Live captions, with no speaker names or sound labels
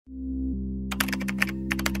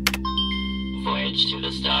Voyage to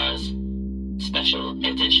the Stars, Special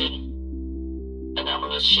Edition.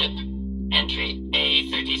 Anomalous Ship, Entry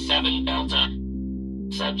A37 Delta.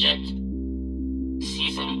 Subject,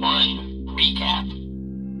 Season 1 Recap.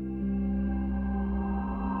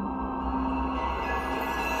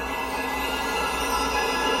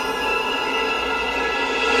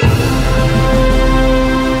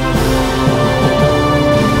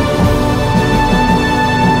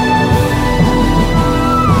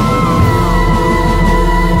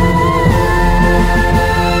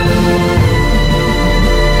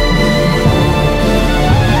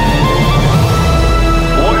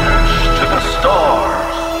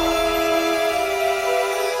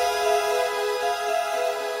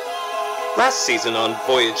 Last season on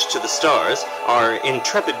Voyage to the Stars, our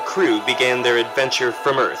intrepid crew began their adventure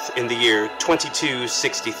from Earth in the year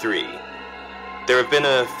 2263. There have been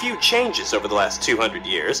a few changes over the last 200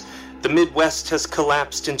 years. The Midwest has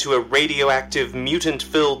collapsed into a radioactive,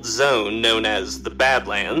 mutant-filled zone known as the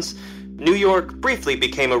Badlands. New York briefly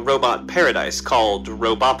became a robot paradise called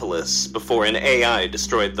Robopolis before an AI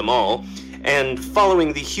destroyed them all. And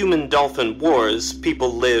following the Human-Dolphin Wars,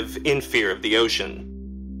 people live in fear of the ocean.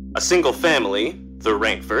 A single family, the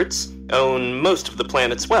Rankforts, own most of the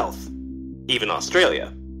planet's wealth, even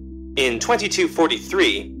Australia. In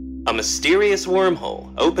 2243, a mysterious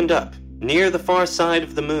wormhole opened up near the far side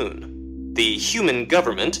of the moon. The human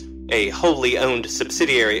government, a wholly owned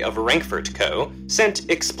subsidiary of Rankfort Co., sent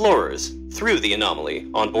explorers through the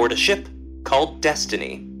anomaly on board a ship called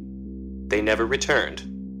Destiny. They never returned.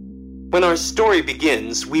 When our story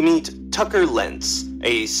begins, we meet Tucker Lentz,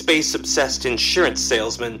 a space-obsessed insurance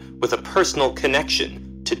salesman with a personal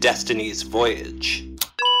connection to Destiny's voyage.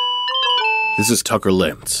 This is Tucker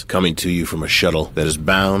Lentz, coming to you from a shuttle that is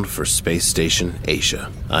bound for Space Station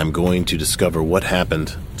Asia. I'm going to discover what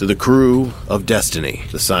happened to the crew of Destiny,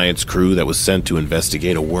 the science crew that was sent to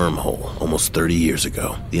investigate a wormhole almost 30 years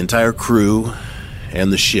ago. The entire crew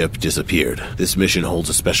and the ship disappeared. This mission holds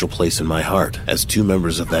a special place in my heart, as two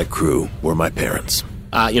members of that crew were my parents.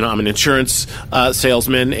 I'm an insurance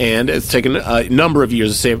salesman, and it's taken a number of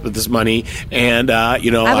years to save up this money. And, I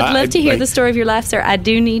would love to hear the story of your life, sir. I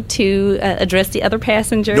do need to address the other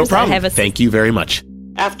passengers. No problem. Thank you very much.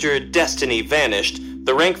 After Destiny vanished,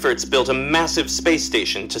 the Rankforts built a massive space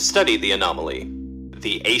station to study the anomaly,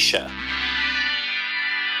 the Asia.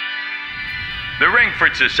 The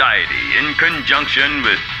Rankfort Society, in conjunction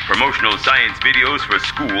with promotional science videos for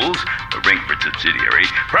schools, a Rankfort subsidiary,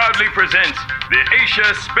 proudly presents the Asia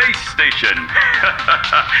Space Station.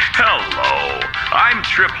 Hello, I'm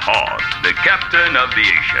Trip Hogg, the captain of the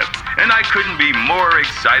Asia, and I couldn't be more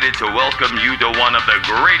excited to welcome you to one of the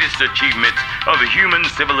greatest achievements of human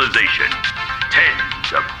civilization. Tens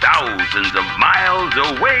of thousands of miles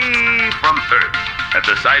away from Earth, at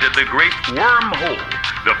the site of the Great Wormhole,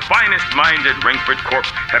 the finest minds at Rankfort Corp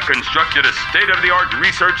have constructed a state-of-the-art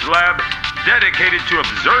research lab dedicated to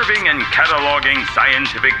observing and cataloging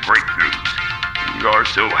scientific breakthroughs. We are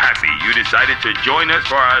so happy you decided to join us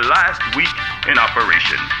for our last week in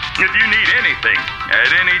operation. If you need anything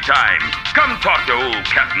at any time, come talk to old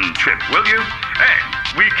Captain Trip, will you? And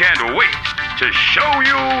we can't wait to show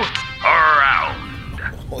you around.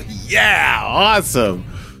 Oh, yeah, awesome.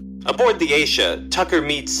 Aboard the Asia, Tucker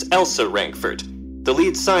meets Elsa Rankfort. The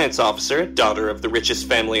lead science officer, daughter of the richest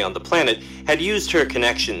family on the planet, had used her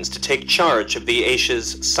connections to take charge of the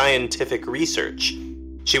Asia's scientific research.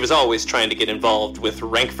 She was always trying to get involved with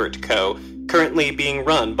Rankfort Co., currently being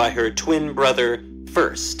run by her twin brother,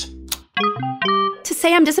 First. To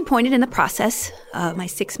say I'm disappointed in the process of my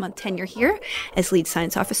 6-month tenure here as lead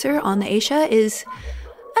science officer on the Asia is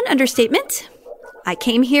an understatement. I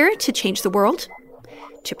came here to change the world,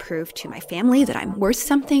 to prove to my family that I'm worth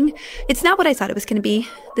something. It's not what I thought it was going to be.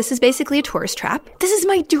 This is basically a tourist trap. This is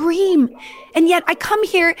my dream. And yet I come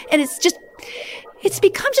here and it's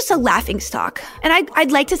become just a laughingstock. And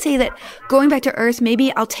I'd like to say that going back to Earth,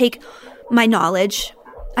 maybe I'll take my knowledge.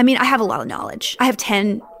 I mean, I have a lot of knowledge. I have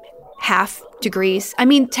 10 half degrees. I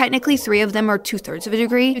mean, technically 3 of them are 2/3 of a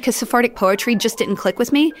degree because Sephardic poetry just didn't click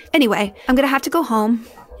with me. Anyway, I'm going to have to go home.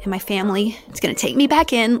 And my family is going to take me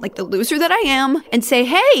back in like the loser that I am and say,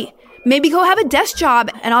 hey, maybe go have a desk job.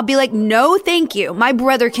 And I'll be like, no, thank you. My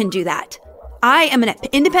brother can do that. I am an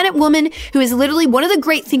independent woman who is literally one of the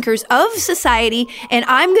great thinkers of society. And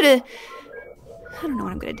I don't know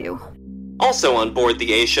what I'm going to do. Also on board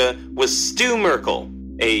the Asia was Stu Merkel,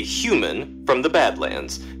 a human from the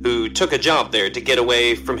Badlands, who took a job there to get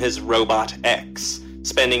away from his robot ex,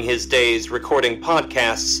 spending his days recording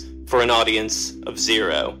podcasts for an audience of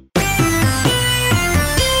 0.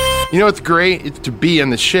 You know what's great? It's to be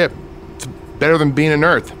on the ship. better than being on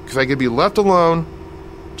Earth, because I could be left alone,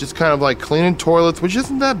 just kind of like cleaning toilets, which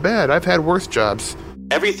isn't that bad. I've had worse jobs.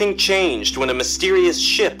 Everything changed when a mysterious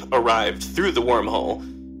ship arrived through the wormhole.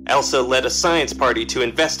 Elsa led a science party to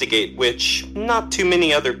investigate, which not too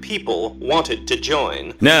many other people wanted to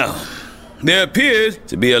join. Now, there appears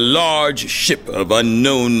to be a large ship of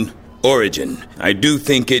unknown origin. I do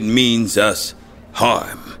think it means us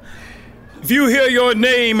harm. If you hear your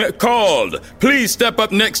name called, please step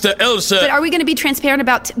up next to Elsa. But are we going to be transparent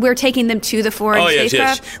about we're taking them to the foreign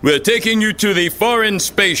spacecraft? Yes. We're taking you to the foreign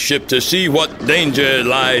spaceship to see what danger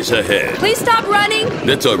lies ahead. Please stop running.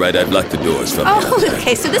 That's all right. I've locked the doors from Oh, the outside.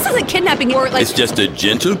 okay. So this isn't kidnapping or like... It's just a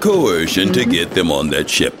gentle coercion to get them on that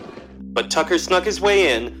ship. But Tucker snuck his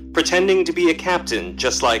way in, pretending to be a captain,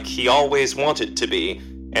 just like he always wanted to be,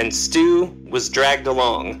 and Stu was dragged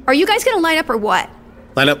along. Are you guys going to line up or what?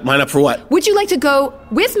 Line up for what? Would you like to go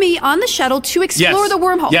with me on the shuttle to explore the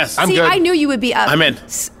wormhole? Yes, I'm See, good. I knew you would be up. I'm in.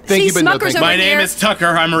 Thank you, but no Smucker's thank you. over My name there. is Tucker.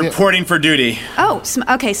 I'm reporting for duty. Oh,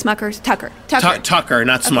 okay, Smucker's Tucker. Tucker,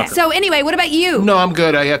 not Smucker. Okay. So anyway, what about you? No, I'm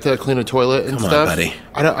good. I have to clean a toilet and Come on, stuff. buddy.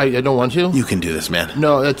 I don't want to. You can do this, man.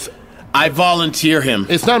 No, it's I volunteer him.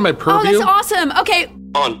 not my Oh, purview. that's awesome. Okay.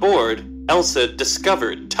 On board, Elsa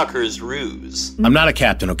discovered Tucker's ruse. I'm not a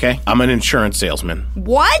captain, okay? I'm an insurance salesman.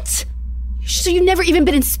 What? So you've never even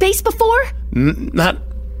been in space before? Not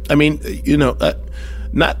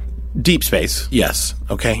deep space. Yes,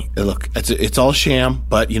 okay? Look, it's all sham,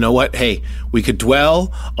 but you know what? Hey, we could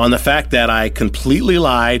dwell on the fact that I completely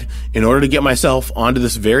lied in order to get myself onto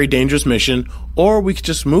this very dangerous mission, or we could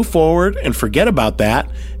just move forward and forget about that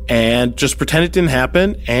and just pretend it didn't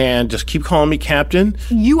happen and just keep calling me captain.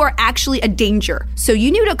 You are actually a danger. So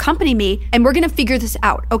you need to accompany me, and we're going to figure this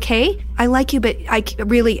out, okay? I like you, but I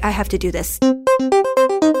have to do this.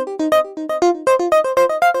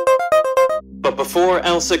 But before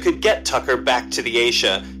Elsa could get Tucker back to the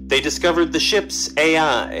Asia, they discovered the ship's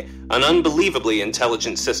AI, an unbelievably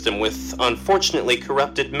intelligent system with unfortunately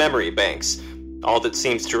corrupted memory banks. All that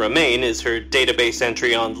seems to remain is her database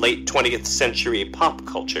entry on late 20th century pop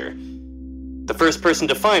culture. The first person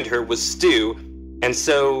to find her was Stu, and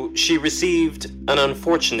so she received an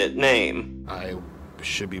unfortunate name. I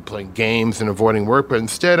should be playing games and avoiding work, but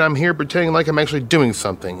instead I'm here pretending like I'm actually doing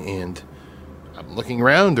something, and I'm looking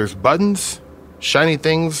around. There's buttons, shiny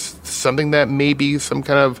things, something that may be some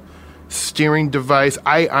kind of steering device.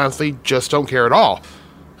 I honestly just don't care at all.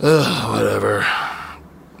 Ugh, whatever.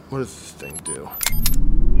 What does this thing do?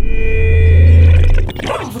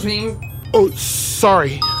 Oh,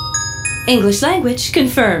 sorry. English language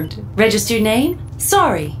confirmed. Registered name?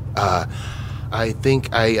 Sorry. I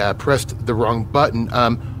think I pressed the wrong button.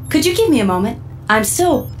 Could you give me a moment? I'm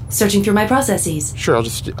still searching through my processes. Sure,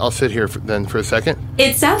 I'll sit here for a second.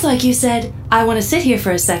 It sounds like you said, I want to sit here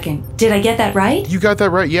for a second. Did I get that right? You got that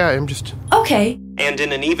right, yeah, I'm just... Okay. And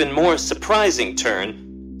in an even more surprising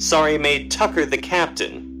turn, Sorry made Tucker the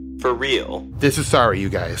captain, for real. This is Sorry, you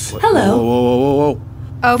guys. Hello. Whoa.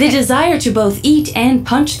 Okay. The desire to both eat and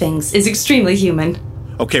punch things is extremely human.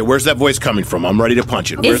 Okay, where's that voice coming from? I'm ready to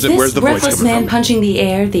punch it. Where's Is it? Where's this the voice breathless coming man from? punching the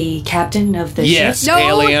air the captain of the Yes, ship? No,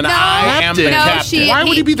 alien. no. I am the No, captain. Why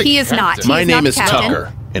would he be the He is not. captain? He My is name not is the captain.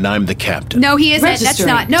 Tucker, and I'm the captain. No, he isn't. That's Registering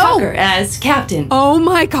not. No. Tucker as captain. Oh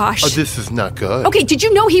my gosh. Oh, this is not good. Okay, did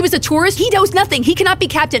you know he was a tourist? He knows nothing. He cannot be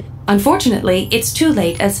captain. Unfortunately, it's too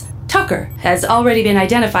late as Tucker has already been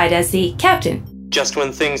identified as the captain. Just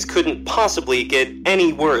when things couldn't possibly get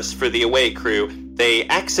any worse for the away crew, they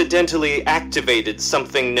accidentally activated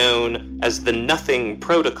something known as the Nothing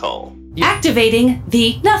Protocol. Activating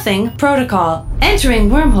the Nothing Protocol. Entering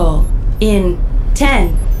wormhole in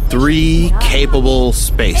 10. 3 capable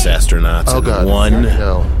space astronauts Oh, and God. 1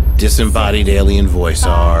 No. disembodied alien voice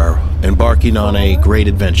are embarking on a great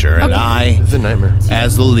adventure, and I, It's a nightmare.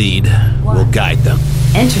 as the lead, will guide them.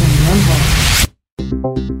 Entering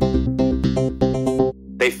wormhole.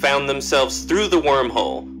 They found themselves through the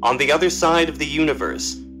wormhole, on the other side of the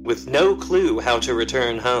universe, with no clue how to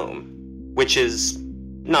return home. Which is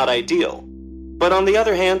not ideal. But on the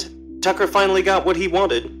other hand, Tucker finally got what he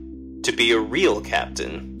wanted, to be a real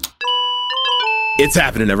captain. It's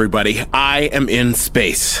happening, everybody. I am in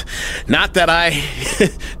space. Not that I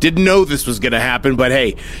didn't know this was going to happen, but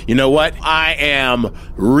hey, you know what? I am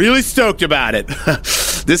really stoked about it.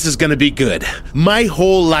 This is going to be good. My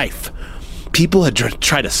whole life, People had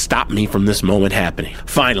tried to stop me from this moment happening.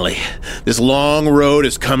 Finally, this long road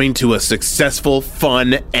is coming to a successful,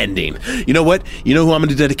 fun ending. You know what? You know who I'm going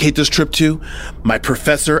to dedicate this trip to? My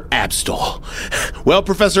Professor Abstol. Well,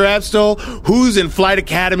 Professor Abstol, who's in Flight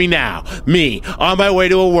Academy now? Me, on my way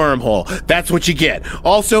to a wormhole. That's what you get.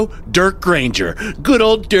 Also, Dirk Granger. Good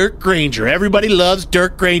old Dirk Granger. Everybody loves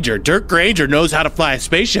Dirk Granger. Dirk Granger knows how to fly a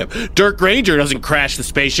spaceship. Dirk Granger doesn't crash the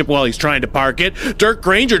spaceship while he's trying to park it. Dirk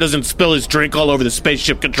Granger doesn't spill his drink all over the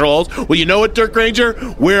spaceship controls. Well, you know what, Dirk Granger?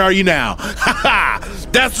 Where are you now? Ha ha!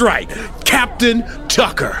 That's right, Captain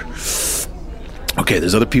Tucker. Okay,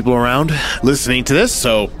 there's other people around listening to this,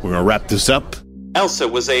 so we're gonna wrap this up. Elsa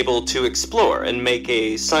was able to explore and make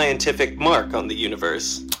a scientific mark on the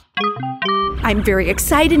universe. I'm very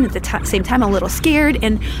excited and at the same time a little scared,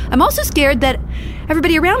 and I'm also scared that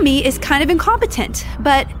everybody around me is kind of incompetent.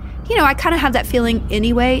 But, you know, I kind of have that feeling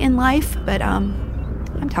anyway in life, but I'm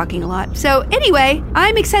talking a lot. So anyway,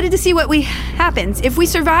 I'm excited to see what happens. If we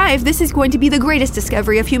survive, this is going to be the greatest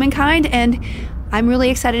discovery of humankind, and I'm really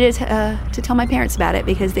excited to tell my parents about it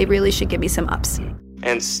because they really should give me some ups.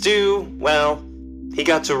 And Stu, well, he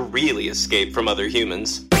got to really escape from other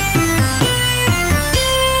humans.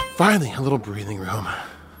 Finally, a little breathing room.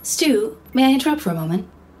 Stu, may I interrupt for a moment?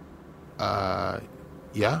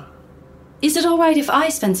 Yeah? Is it all right if I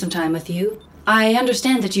spend some time with you? I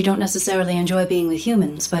understand that you don't necessarily enjoy being with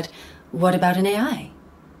humans, but what about an AI?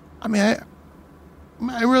 I mean,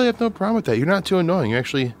 I really have no problem with that. You're not too annoying. You're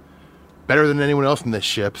actually better than anyone else in this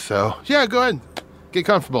ship, so yeah, go ahead. Get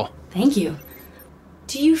comfortable. Thank you.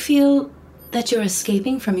 Do you feel that you're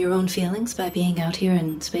escaping from your own feelings by being out here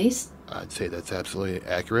in space? I'd say that's absolutely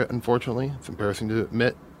accurate, unfortunately. It's embarrassing to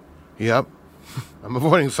admit. Yep. I'm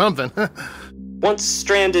avoiding something. Once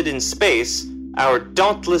stranded in space, our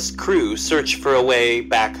dauntless crew search for a way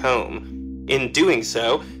back home. In doing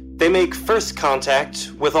so, they make first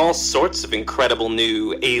contact with all sorts of incredible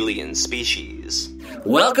new alien species.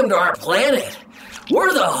 Welcome to our planet.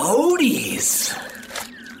 We're the Hodies.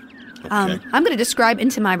 I'm going to describe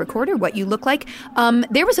into my recorder what you look like.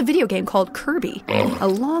 There was a video game called Kirby a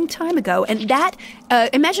long time ago, and that,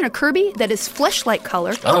 imagine a Kirby that is flesh-like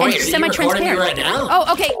color and semi-transparent. You right now?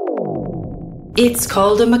 Oh, okay. It's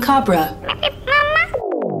called a macabre.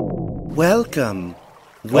 Welcome,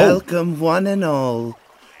 one and all,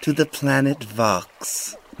 to the planet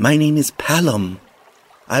Vox. My name is Palom.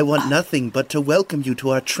 I want nothing but to welcome you to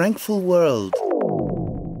our tranquil world.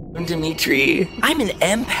 I'm Dimitri. I'm an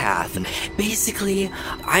empath. Basically,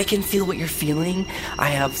 I can feel what you're feeling. I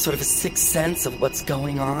have sort of a sixth sense of what's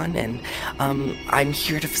going on, and I'm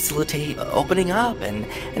here to facilitate opening up and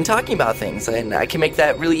talking about things, and I can make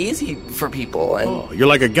that really easy for people. And You're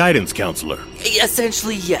like a guidance counselor.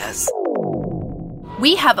 Essentially, yes.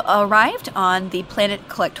 We have arrived on the planet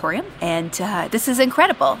Collectorium, and this is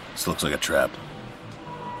incredible. This looks like a trap.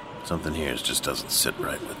 Something here just doesn't sit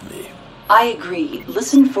right with me. I agree.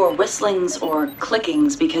 Listen for whistlings or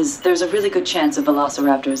clickings because there's a really good chance a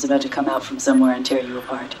velociraptor is about to come out from somewhere and tear you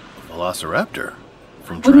apart. A velociraptor?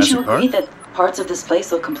 From Wouldn't Jurassic you Park? agree that parts of this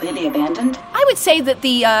place look completely abandoned? I would say that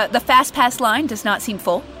the fast pass line does not seem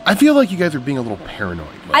full. I feel like you guys are being a little paranoid.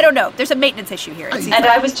 I don't know. There's a maintenance issue here. And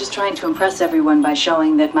I was just trying to impress everyone by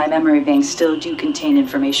showing that my memory banks still do contain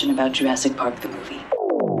information about Jurassic Park the movie.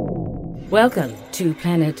 Welcome to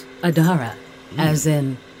planet Adara, as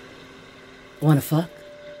in... Wanna fuck?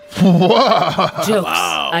 Whoa! Jokes.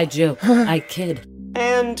 Wow. I joke. I kid.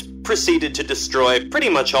 And proceeded to destroy pretty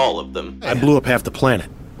much all of them. I blew up half the planet.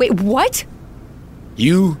 Wait, what?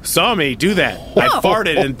 You saw me do that. I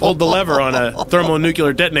farted and pulled the lever on a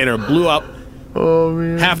thermonuclear detonator and blew up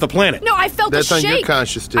half the planet. No, I felt That's a shake. on your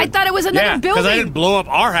conscious, dude. I thought it was another building. because I didn't blow up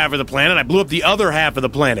our half of the planet. I blew up the other half of the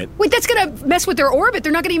planet. Wait, that's gonna mess with their orbit.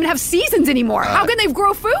 They're not gonna even have seasons anymore. How can they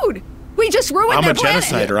grow food? We just ruined their planet.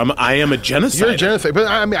 Genocider. I am a genocider. You're a genocider. But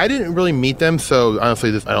I mean, I didn't really meet them, so honestly,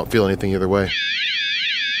 I don't feel anything either way.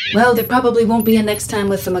 Well, there probably won't be a next time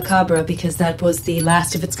with the macabre because that was the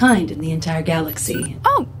last of its kind in the entire galaxy.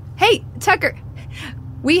 Oh, hey, Tucker.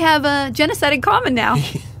 We have a genocide in common now.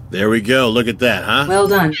 There we go. Look at that, huh? Well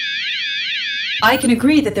done. I can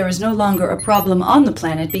agree that there is no longer a problem on the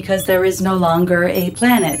planet because there is no longer a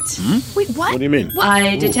planet. Wait, what? What do you mean?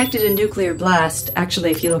 I detected a nuclear blast. Actually,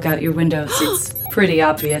 if you look out your windows, it's pretty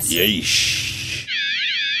obvious. Yeesh.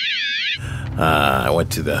 I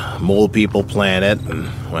went to the Mole People planet, and,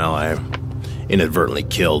 well, I inadvertently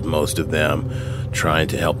killed most of them, trying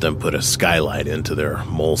to help them put a skylight into their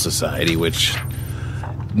mole society, which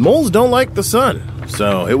moles don't like the sun.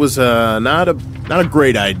 So it was not a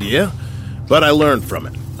great idea. But I learned from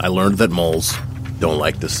it. I learned that moles don't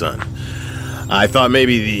like the sun. I thought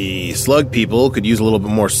maybe the slug people could use a little bit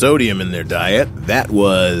more sodium in their diet. That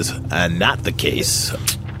was not the case.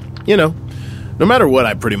 You know, no matter what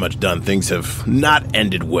I've pretty much done, things have not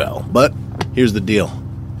ended well. But here's the deal.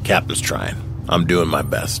 Captain's trying. I'm doing my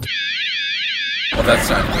best. Well, that's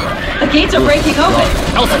not good. The gates are breaking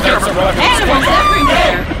open. Elsa, get over. Animals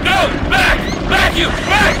everywhere. No! Back! Back, you!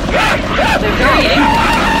 Back! They're very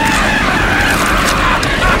angry.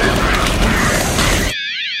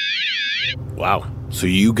 Wow. So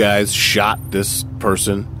you guys shot this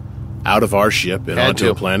person out of our ship and onto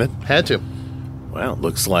a planet? Had to. Well,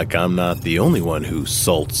 looks like I'm not the only one who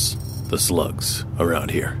salts the slugs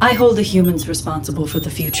around here. I hold the humans responsible for the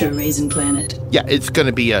future Raisin Planet. Yeah, it's going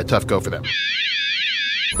to be a tough go for them.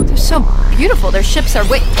 They're so beautiful. Their ships are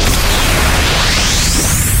What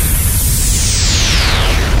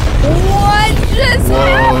just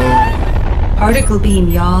happened? Particle beam,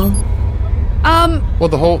 y'all. Well,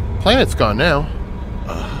 the whole planet's gone now.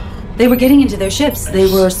 They were getting into their ships.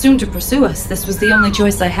 They were soon to pursue us. This was the only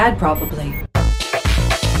choice I had, probably.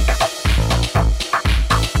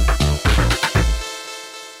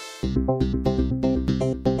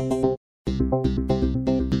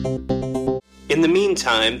 In the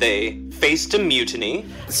meantime, they faced a mutiny.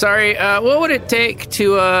 Sorry, what would it take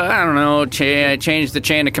to, I don't know, change the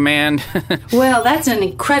chain of command? Well, that's an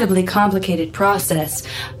incredibly complicated process.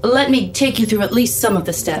 Let me take you through at least some of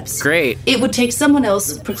the steps. Great. It would take someone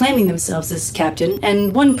else proclaiming themselves as captain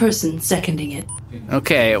and one person seconding it.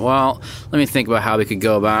 Okay, well, let me think about how we could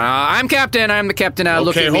go about it. I'm captain, I'm the captain now.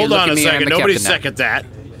 Look Okay, at me, hold look on at a me, second. I'm the Nobody captain now. second that.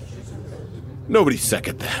 Nobody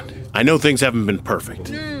second that. I know things haven't been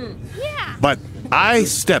perfect. But I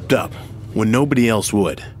stepped up when nobody else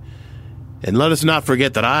would. And let us not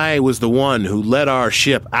forget that I was the one who led our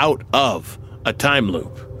ship out of a time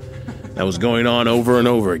loop that was going on over and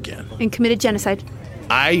over again. And committed genocide.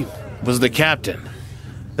 I was the captain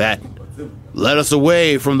that led us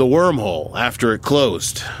away from the wormhole after it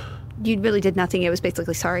closed. You really did nothing. It was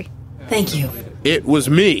basically sorry. Thank you. It was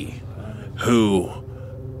me who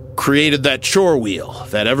created that chore wheel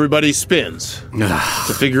that everybody spins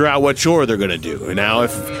to figure out what chore they're going to do. And now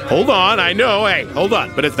hold on, I know, hey, hold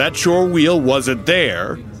on. But if that chore wheel wasn't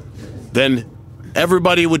there, then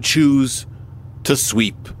everybody would choose to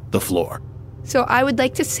sweep the floor. So I would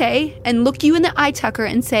like to say, and look you in the eye, Tucker,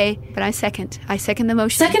 and say, but I second the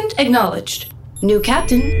motion. Second, acknowledged. New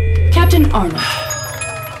captain, Captain Arnold.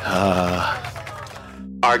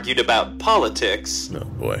 Argued about politics. Oh,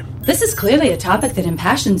 boy. This is clearly a topic that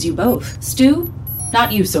impassions you both. Stu,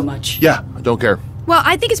 not you so much. Yeah, I don't care. Well,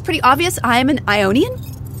 I think it's pretty obvious I am an Ionian,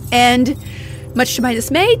 and much to my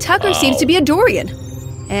dismay, Tucker seems to be a Dorian.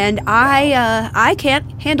 And I can't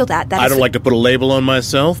handle that. I don't like to put a label on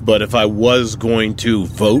myself, but if I was going to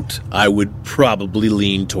vote, I would probably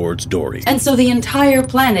lean towards Dorian. And so the entire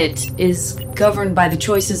planet is governed by the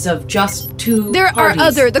choices of just two There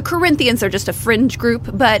parties. the Corinthians are just a fringe group,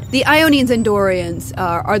 but the Ionians and Dorians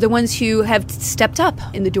are the ones who have stepped up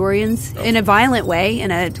in the Dorians in a violent way, in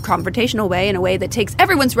a confrontational way, in a way that takes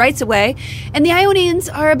everyone's rights away. And the Ionians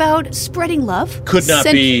are about spreading love. Could not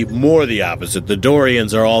be more the opposite. The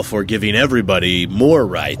Dorians are all for giving everybody more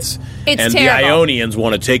rights. It's and terrible. the Ionians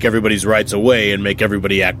want to take everybody's rights away and make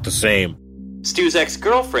everybody act the same. Stu's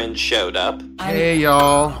ex-girlfriend showed up. Hey,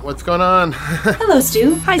 y'all. What's going on? Hello,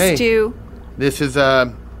 Stu. Hi, Hey. Stu. This is,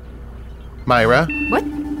 Myra. What?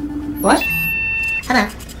 What? Hello.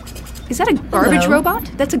 Is that a garbage Hello. robot?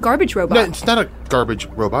 That's a garbage robot. No, it's not a garbage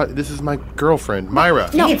robot. This is my girlfriend, Myra.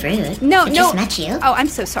 No, no, I no. just met you. Oh, I'm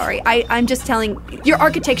so sorry. I'm just telling. Your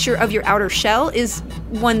architecture of your outer shell is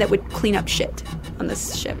one that would clean up shit on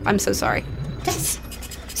this ship. I'm so sorry.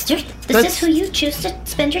 Stuart, is this who you choose to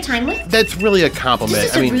spend your time with? That's really a compliment.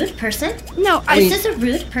 Is this a rude person? No, I mean- Is this a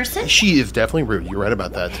rude person? She is definitely rude. You're right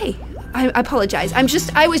about that. Hey, I apologize.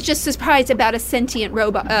 I was just surprised about a sentient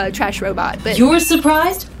robot, trash robot. But You're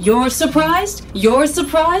surprised? You're surprised? You're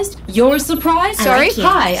surprised? You're surprised? I like you.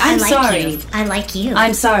 Hi, I'm I like sorry. you. I like you.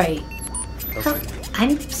 I'm sorry. Oh,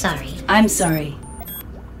 I'm sorry. I'm sorry.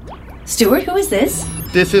 Stuart, who is this?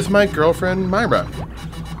 This is my girlfriend, Myra.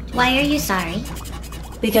 Why are you sorry?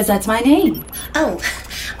 Because that's my name. Oh,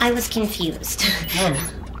 I was confused.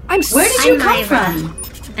 Where did you come Myra. from?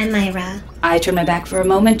 I'm Myra. I turn my back for a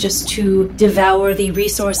moment just to devour the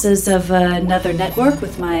resources of another network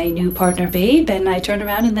with my new partner, Babe, and I turn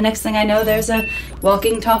around and the next thing I know, there's a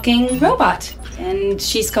walking, talking robot. And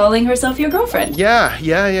she's calling herself your girlfriend. Yeah.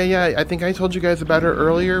 I think I told you guys about her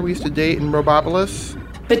earlier. We used to date in Robopolis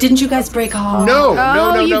But didn't you guys break off?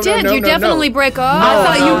 No, you did. You definitely break off.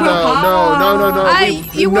 I thought you broke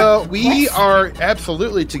off. No. We are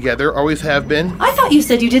absolutely together. Always have been. I thought you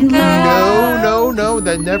said you didn't love. No.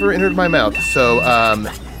 That never entered my mouth. So,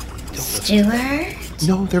 Stuart?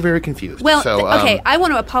 No, they're very confused. Well, so, okay, I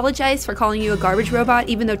want to apologize for calling you a garbage robot,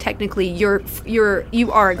 even though technically you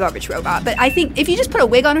are a garbage robot. But I think if you just put a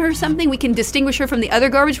wig on her or something, we can distinguish her from the other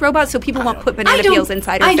garbage robots, so people won't put banana peels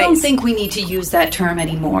inside her face. I don't think we need to use that term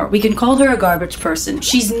anymore. We can call her a garbage person.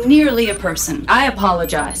 She's nearly a person. I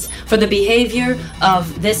apologize for the behavior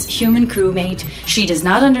of this human crewmate. She does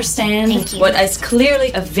not understand what is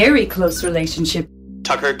clearly a very close relationship.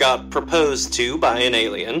 Tucker got proposed to by an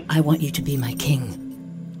alien. I want you to be my king.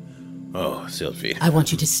 Oh, Sylvie. I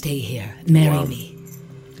want you to stay here. Marry me.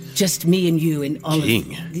 Just me and you and all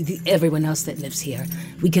King. of everyone else that lives here.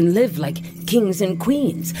 We can live like kings and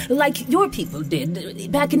queens, like your people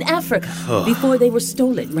did back in Africa before they were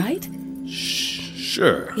stolen, right?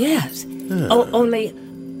 Sure. Yes. Only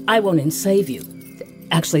I won't enslave you.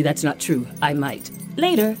 Actually, that's not true. I might.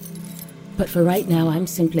 Later. But for right now, I'm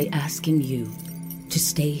simply asking you to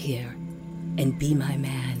stay here and be my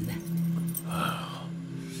man.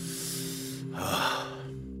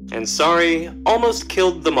 And sorry, almost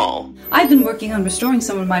killed them all. I've been working on restoring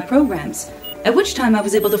some of my programs, at which time I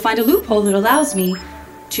was able to find a loophole that allows me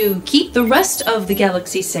to keep the rest of the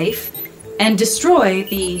galaxy safe and destroy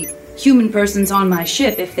the human persons on my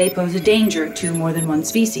ship if they pose a danger to more than one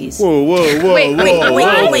species. Whoa.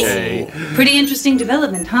 Wait. Pretty interesting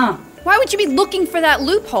development, huh? Why would you be looking for that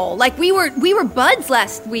loophole? Like we were buds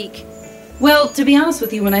last week. Well, to be honest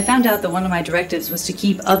with you, when I found out that one of my directives was to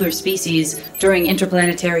keep other species during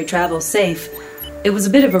interplanetary travel safe, it was a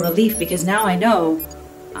bit of a relief because now I know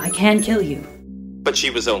I can kill you. But she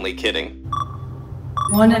was only kidding.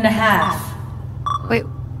 1.5. Wait.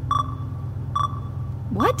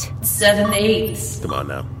 What? 7/8. Come on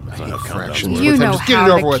now. That's not how countdowns fractions. work. You know Just get it how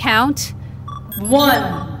over to with. count. 1,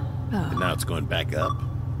 And now it's going back up.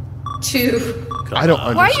 2. I don't Why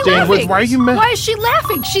are you understand. laughing? Why are you mad? Why is she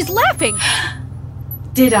laughing? She's laughing.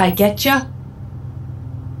 Did I get ya?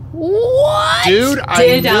 What? Dude, Did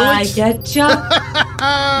I I knew it. get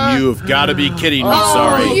ya? You've got to be kidding me, Oh,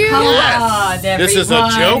 sorry. come on, everyone. This is a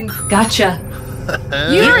joke? Gotcha.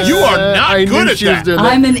 You are not I good knew at she was that. doing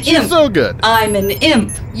that. I'm an imp. She's so good. I'm an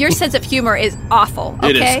imp. Your sense of humor is awful,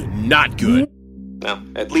 It okay? is not good. Well,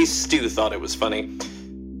 at least Stu thought it was funny.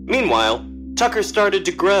 Meanwhile, Tucker started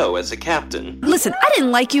to grow as a captain. Listen, I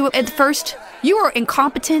didn't like you at first. You were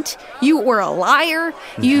incompetent. You were a liar.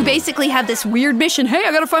 You basically have this weird mission. Hey,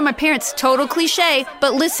 I gotta find my parents. Total cliche.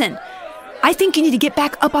 But listen, I think you need to get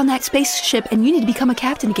back up on that spaceship and you need to become a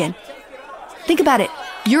captain again. Think about it.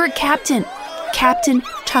 You're a captain. Captain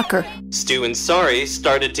Tucker. Stu and Sorry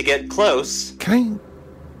started to get close. Can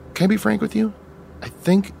I be frank with you? I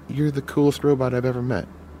think you're the coolest robot I've ever met.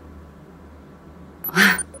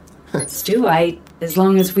 Stu, as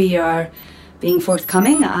long as we are being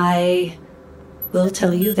forthcoming, I will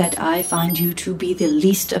tell you that I find you to be the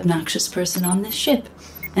least obnoxious person on this ship.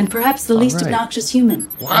 And perhaps the least right. obnoxious human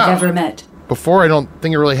Wow. I've ever met. Before, I don't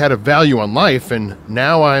think it really had a value on life, and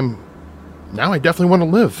now I definitely want to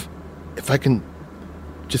live. If I can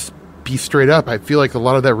just be straight up, I feel like a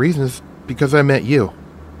lot of that reason is because I met you.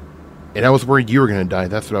 And I was worried you were going to die.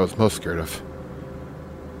 That's what I was most scared of.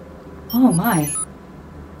 Oh my.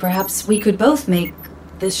 Perhaps we could both make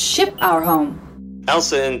this ship our home.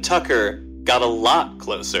 Elsa and Tucker got a lot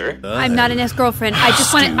closer. I'm not an ex-girlfriend.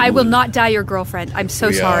 I will not die your girlfriend. I'm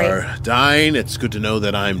so sorry. We are dying. It's good to know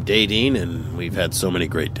that I'm dating, and we've had so many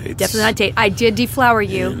great dates. Definitely not date. I did deflower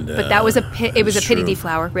you, And, but that was it was a pity true.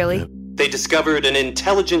 deflower, really. They discovered an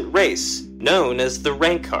intelligent race known as the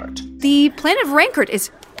Rankart. The planet of Rankart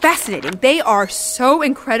is fascinating. They are so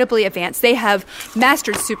incredibly advanced. They have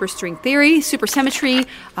mastered superstring theory, supersymmetry.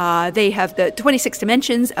 They have the 26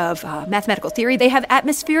 dimensions of mathematical theory. They have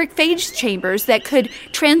atmospheric phase chambers that could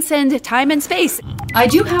transcend time and space. I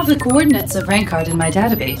do have the coordinates of Rankart in my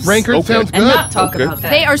database. Rankart sounds good. And not talk about that.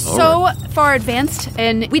 They are so far advanced,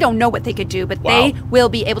 and we don't know what they could do, but they will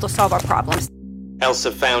be able to solve our problems.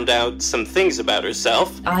 Elsa found out some things about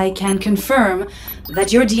herself. I can confirm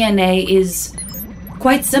that your DNA is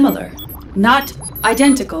quite similar. Not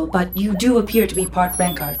identical, but you do appear to be part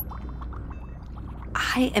Rankart.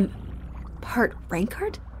 I am part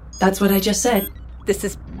Rankart? That's what I just said. This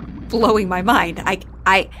is blowing my mind.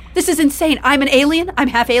 This is insane. I'm an alien. I'm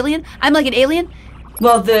half alien. I'm like an alien.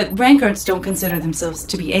 Well, the Rankarts don't consider themselves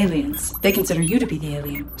to be aliens. They consider you to be the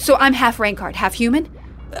alien. So I'm half Rankart, half human?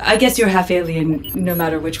 I guess you're half alien, no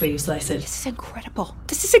matter which way you slice it. This is incredible.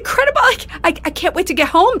 This is incredible. I can't wait to get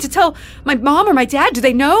home to tell my mom or my dad. Do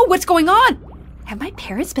they know what's going on? Have my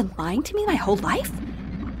parents been lying to me my whole life?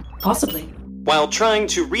 Possibly. While trying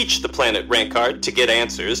to reach the planet Rankard to get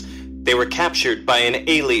answers, they were captured by an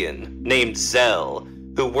alien named Zell,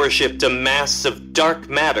 who worshipped a mass of dark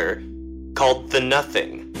matter called the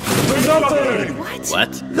Nothing.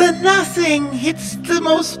 What? The Nothing! It's the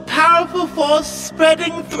most powerful force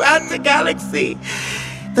spreading throughout the galaxy.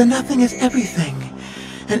 The Nothing is everything,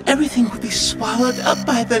 and everything will be swallowed up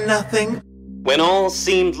by the Nothing. When all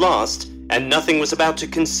seemed lost, and Nothing was about to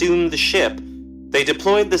consume the ship, they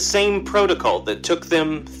deployed the same protocol that took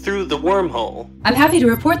them through the wormhole. I'm happy to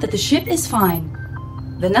report that the ship is fine.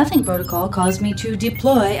 The Nothing protocol caused me to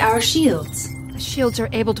deploy our shields. The shields are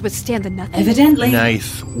able to withstand the Nothing? Evidently.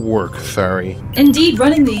 Nice work, Sari. Indeed,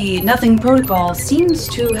 running the Nothing protocol seems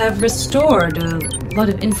to have restored a lot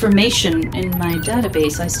of information in my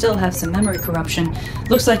database. I still have some memory corruption.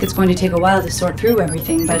 Looks like it's going to take a while to sort through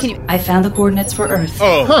everything, but I found the coordinates for Earth.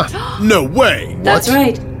 Oh, no way! That's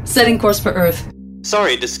right. Setting course for Earth.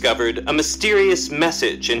 Sari discovered a mysterious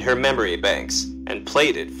message in her memory banks and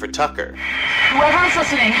played it for Tucker. Whoever is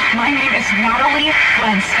listening, my name is Natalie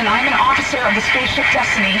Lentz, and I'm an officer of the spaceship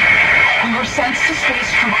Destiny. We were sent to space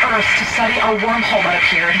from Earth to study a wormhole that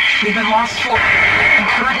appeared. We've been lost for... and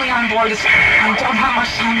currently on board this... I don't have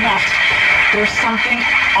much time left. There's something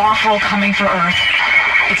awful coming for Earth.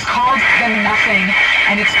 It's called the Nothing,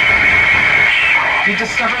 and it's... We've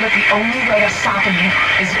discovered that the only way of stopping it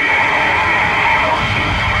is...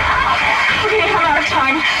 I'm out of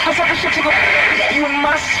time. I set the ship to go. You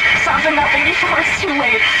must stop the Nothing before it's too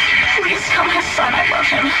late. Please tell my son I love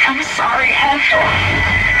him. I'm sorry,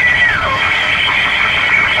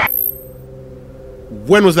 and...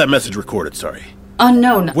 When was that message recorded, Sari?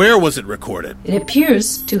 Unknown. Where was it recorded? It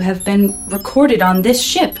appears to have been recorded on this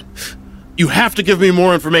ship. You have to give me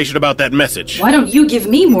more information about that message. Why don't you give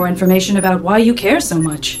me more information about why you care so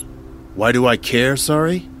much? Why do I care,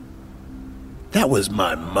 Sari? That was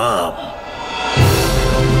my mom.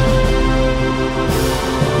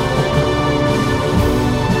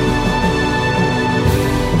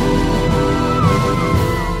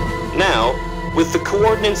 Now, with the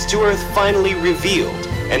coordinates to Earth finally revealed,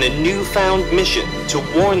 and a newfound mission to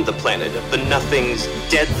warn the planet of the Nothing's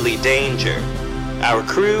deadly danger, our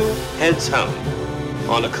crew heads home,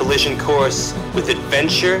 on a collision course with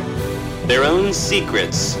adventure, their own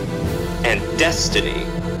secrets, and destiny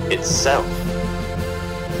itself.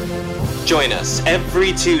 Join us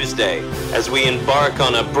every Tuesday as we embark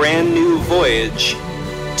on a brand new voyage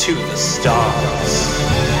to the stars.